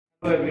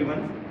Hello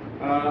everyone,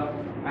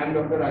 I am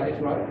Dr. Rajesh.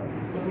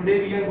 So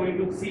today we are going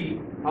to see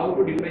how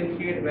to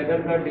differentiate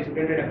whether the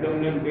distended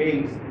abdominal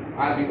veins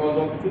are because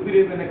of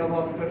superior vena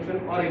cava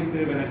obstruction or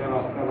inferior vena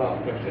cava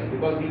obstruction,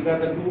 because these are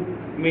the two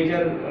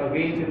major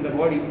veins in the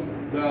body,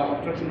 the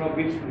obstruction of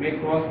which may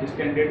cause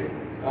distended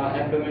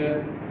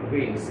abdominal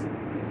veins.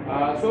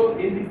 So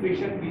in this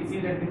patient we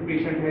see that this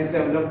patient has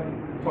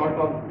developed sort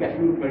of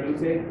capute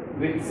medullae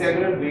with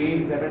several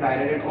veins that are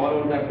dilated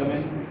all over the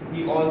abdomen.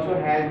 He also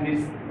has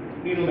this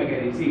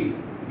splenomegaly. See,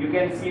 you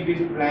can see this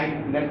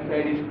flank left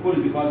side is full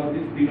because of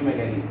this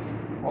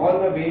splenomegaly.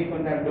 All the veins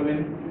on the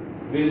abdomen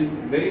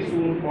will very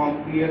soon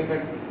form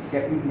clear-cut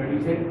capute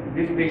medullae.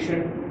 This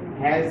patient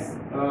has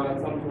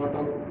some sort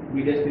of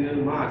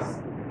mediastinal mass,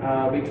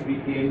 which we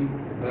came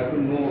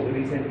to know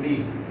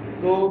recently.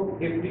 So,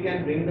 if we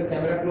can bring the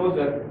camera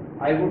closer,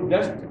 I would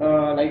just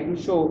like to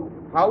show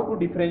how to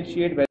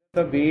differentiate whether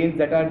the veins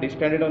that are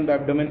distended on the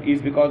abdomen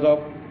is because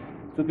of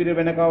superior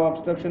vena cava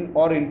obstruction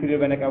or inferior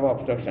vena cava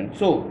obstruction.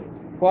 So,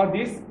 for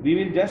this we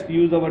will just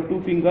use our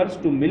two fingers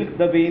to milk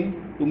the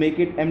vein to make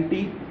it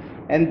empty,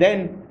 and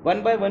then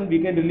one by one we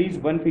can release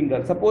one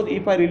finger. Suppose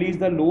if I release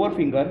the lower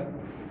finger,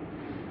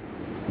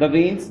 the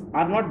veins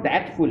are not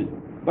that full,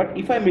 but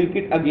if I milk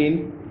it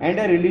again and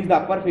I release the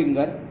upper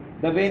finger,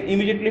 the vein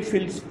immediately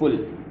fills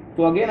full.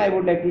 So again I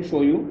would like to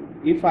show you,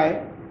 if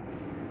I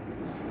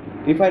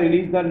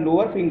release the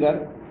lower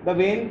finger, the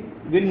vein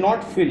will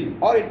not fill,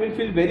 or it will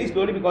fill very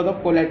slowly because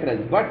of collateral.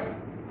 But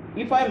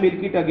if I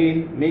milk it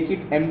again, make it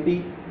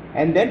empty,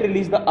 and then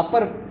release the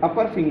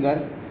upper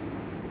finger,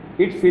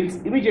 it fills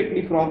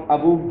immediately from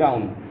above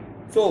down.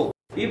 So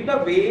if the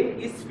vein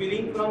is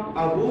filling from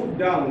above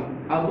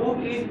down,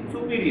 above is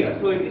superior,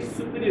 so it is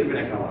superior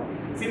vena cava.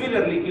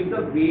 Similarly, if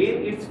the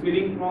vein is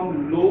filling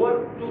from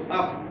lower to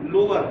up,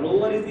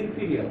 lower is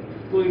inferior,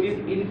 so it is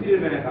inferior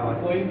vena cava.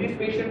 So in this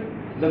patient,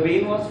 the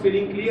vein was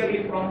filling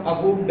clearly from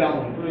above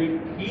down, so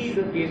he is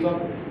a case of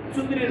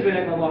superior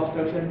vena cava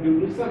obstruction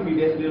due to some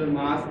mediastinal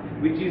mass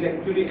which is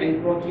actually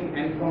encroaching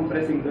and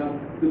compressing the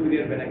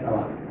superior vena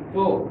cava.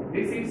 So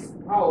this is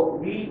how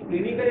we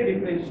clinically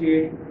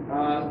differentiate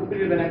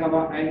superior vena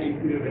cava and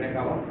inferior vena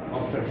cava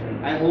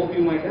obstruction. I hope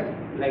you might have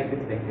liked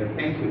this lecture.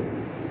 Thank you.